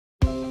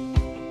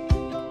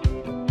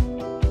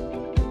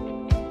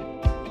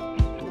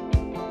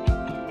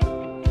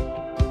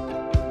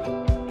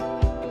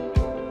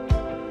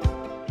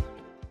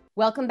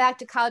Welcome back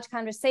to College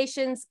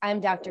Conversations.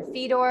 I'm Dr.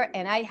 Fedor,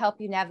 and I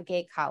help you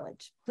navigate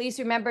college. Please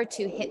remember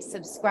to hit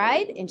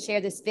subscribe and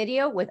share this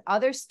video with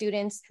other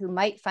students who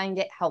might find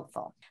it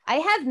helpful. I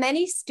have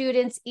many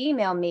students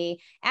email me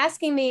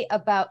asking me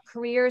about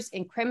careers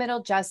in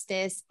criminal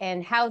justice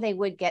and how they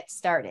would get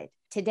started.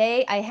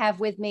 Today, I have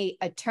with me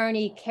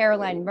attorney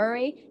Caroline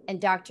Murray and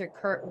Dr.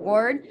 Kurt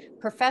Ward,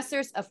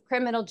 professors of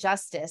criminal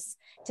justice,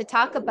 to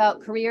talk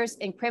about careers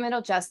in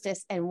criminal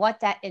justice and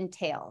what that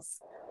entails.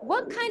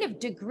 What kind of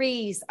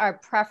degrees are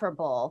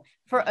preferable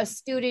for a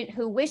student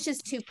who wishes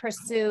to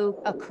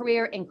pursue a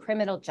career in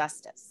criminal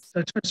justice?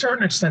 So to a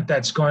certain extent,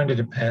 that's going to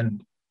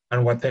depend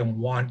on what they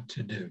want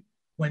to do.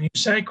 When you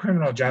say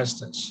criminal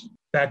justice,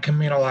 that can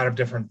mean a lot of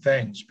different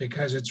things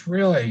because it's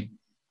really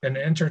an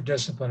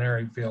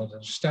interdisciplinary field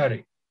of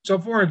study. So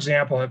for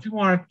example, if you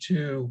want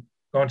to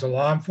go into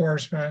law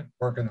enforcement,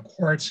 work in the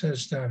court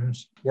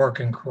systems, work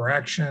in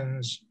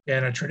corrections,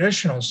 in a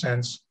traditional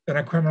sense, then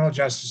a criminal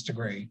justice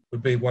degree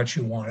would be what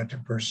you wanted to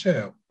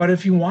pursue. But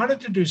if you wanted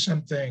to do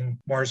something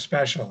more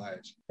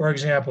specialized, for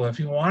example, if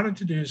you wanted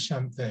to do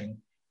something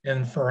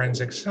in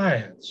forensic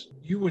science,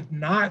 you would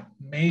not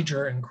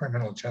major in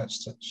criminal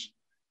justice.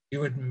 You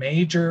would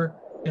major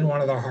in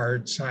one of the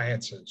hard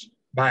sciences,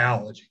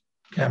 biology,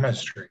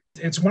 chemistry.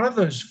 It's one of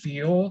those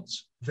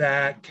fields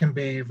that can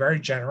be very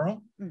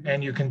general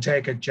and you can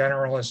take a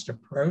generalist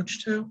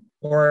approach to,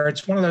 or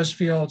it's one of those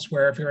fields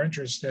where if you're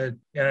interested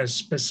in a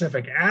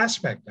specific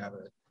aspect of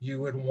it, you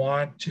would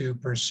want to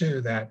pursue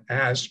that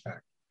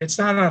aspect. It's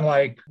not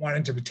unlike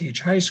wanting to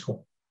teach high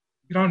school.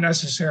 You don't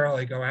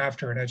necessarily go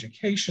after an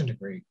education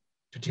degree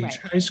to teach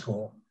high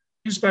school.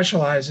 You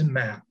specialize in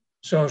math,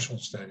 social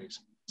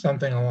studies,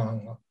 something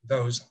along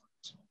those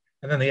lines.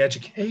 And then the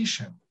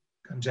education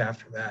comes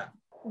after that.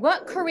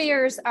 What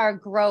careers are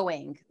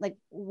growing? Like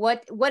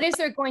what is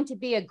there going to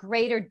be a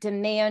greater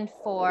demand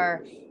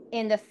for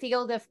in the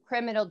field of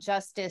criminal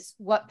justice?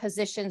 What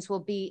positions will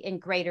be in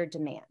greater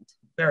demand?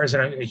 There is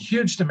a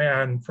huge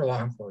demand for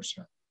law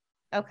enforcement.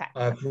 Okay.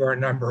 For a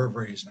number of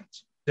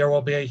reasons. There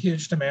will be a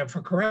huge demand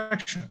for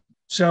correction.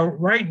 So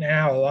right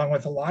now, along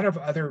with a lot of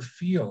other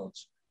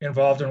fields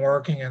involved in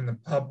working in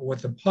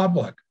with the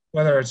public,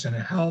 whether it's in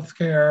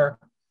healthcare,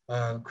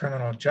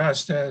 criminal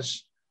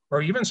justice,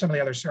 or even some of the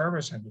other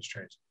service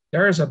industries,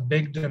 there is a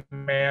big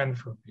demand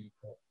for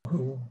people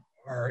who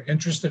are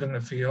interested in the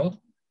field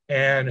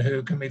and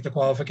who can meet the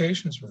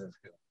qualifications for the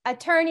field.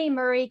 Attorney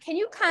Murray, can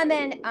you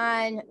comment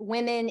on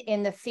women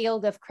in the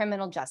field of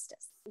criminal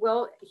justice?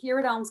 Well, here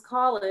at Elms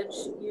College,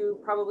 you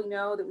probably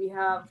know that we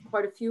have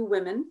quite a few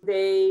women.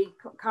 They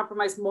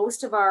comprise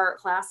most of our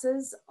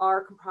classes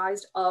are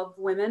comprised of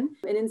women.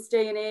 And in this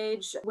day and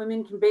age,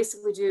 women can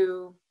basically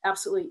do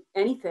absolutely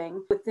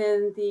anything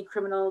within the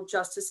criminal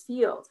justice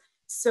field.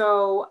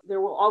 So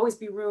there will always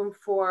be room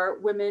for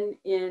women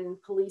in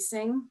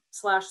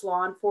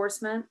policing/law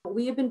enforcement.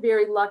 We have been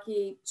very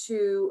lucky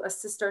to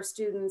assist our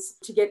students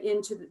to get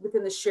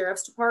within the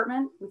sheriff's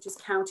department, which is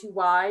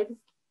countywide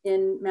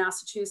in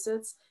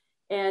Massachusetts.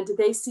 And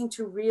they seem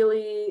to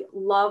really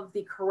love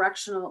the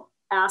correctional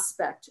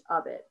aspect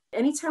of it.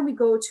 Anytime we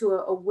go to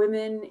a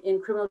women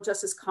in criminal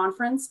justice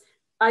conference,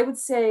 I would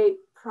say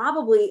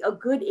probably a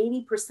good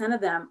 80%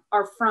 of them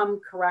are from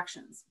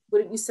corrections.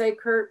 Wouldn't you say,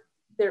 Kurt?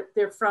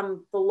 They're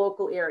from the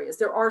local areas.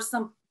 There are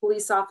some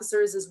police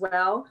officers as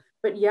well,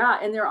 but yeah,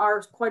 and there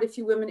are quite a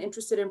few women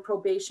interested in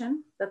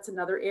probation. That's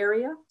another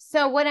area.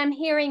 So what I'm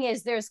hearing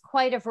is there's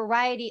quite a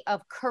variety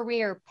of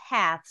career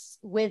paths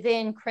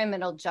within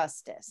criminal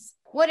justice.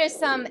 What is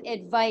some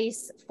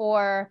advice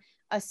for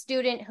a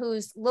student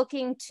who's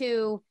looking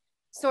to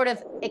sort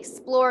of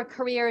explore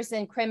careers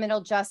in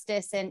criminal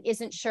justice and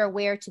isn't sure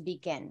where to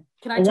begin?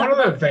 One of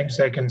the things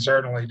they can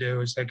certainly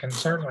do is they can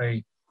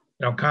certainly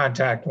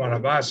contact one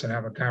of us and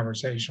have a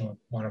conversation with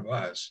one of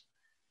us.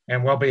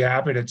 And we'll be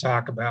happy to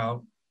talk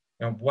about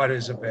what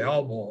is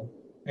available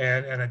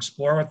and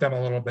explore with them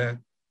a little bit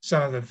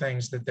some of the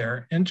things that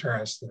they're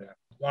interested in.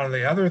 One of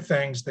the other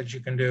things that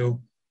you can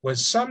do with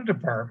some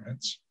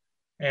departments,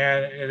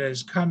 and it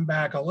has come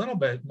back a little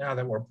bit now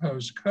that we're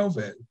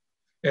post-COVID,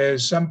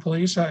 is some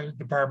police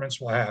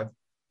departments will have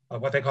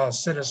what they call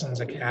citizens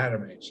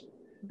academies.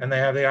 And they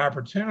have the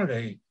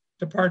opportunity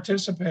to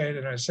participate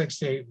in a 6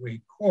 to 8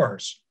 week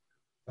course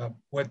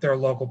with their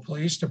local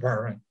police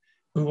department,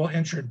 who will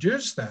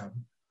introduce them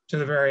to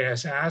the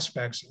various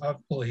aspects of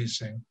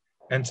policing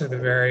and to the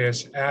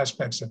various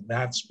aspects of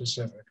that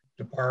specific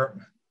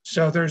department.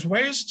 So there's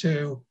ways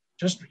to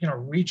just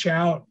reach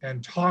out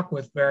and talk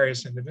with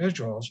various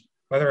individuals,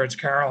 whether it's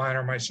Caroline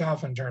or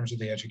myself in terms of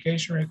the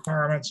education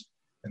requirements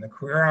and the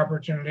career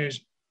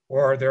opportunities,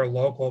 or their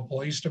local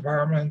police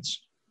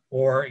departments,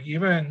 or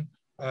even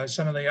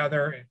some of the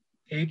other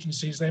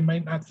agencies they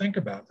might not think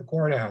about, the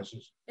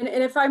courthouses. And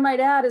if I might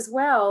add as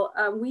well,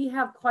 we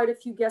have quite a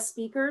few guest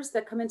speakers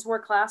that come into our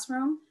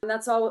classroom. And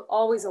that's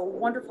always a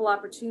wonderful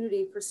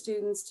opportunity for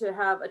students to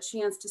have a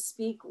chance to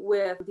speak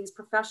with these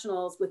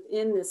professionals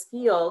within this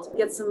field,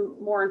 get some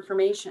more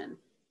information.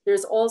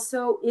 There's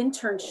also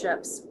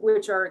internships,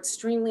 which are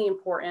extremely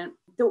important.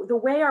 the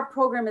way our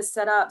program is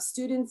set up,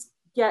 students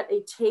get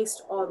a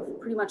taste of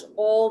pretty much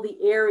all the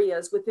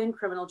areas within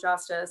criminal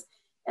justice.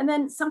 And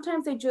then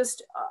sometimes they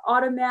just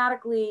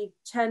automatically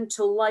tend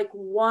to like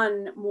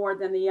one more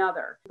than the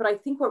other. But I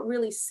think what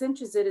really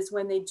cinches it is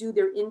when they do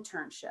their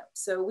internship.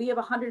 So we have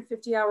a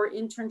 150-hour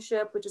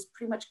internship, which is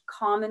pretty much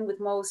common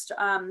with most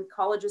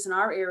colleges in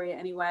our area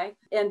anyway.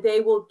 And they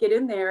will get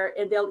in there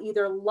and they'll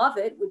either love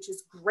it, which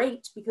is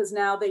great because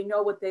now they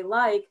know what they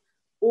like,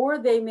 or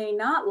they may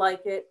not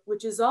like it,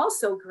 which is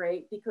also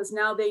great because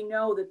now they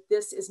know that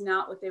this is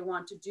not what they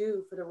want to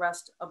do for the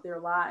rest of their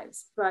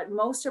lives. But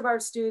most of our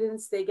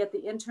students, they get the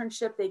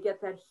internship, they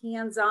get that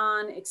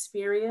hands-on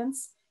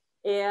experience,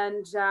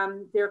 and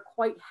they're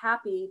quite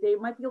happy. They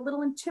might be a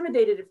little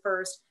intimidated at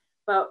first,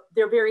 but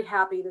they're very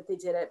happy that they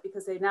did it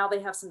because now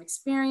they have some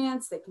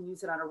experience, they can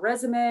use it on a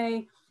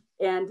resume,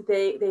 and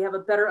they have a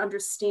better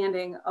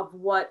understanding of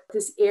what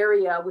this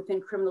area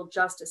within criminal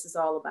justice is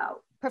all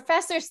about.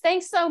 Professors,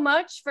 thanks so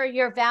much for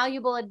your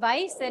valuable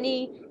advice.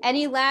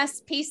 Any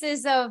last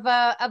pieces of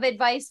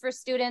advice for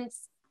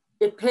students?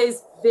 It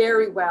pays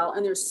very well,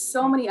 and there's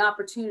so many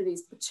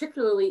opportunities,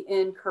 particularly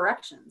in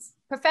corrections.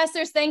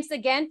 Professors, thanks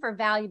again for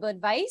valuable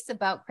advice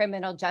about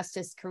criminal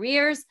justice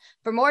careers.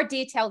 For more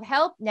detailed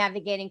help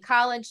navigating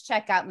college,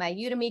 check out my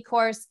Udemy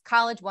course,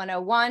 College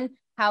 101,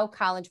 How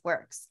College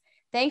Works.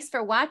 Thanks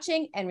for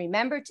watching, and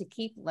remember to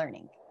keep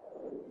learning.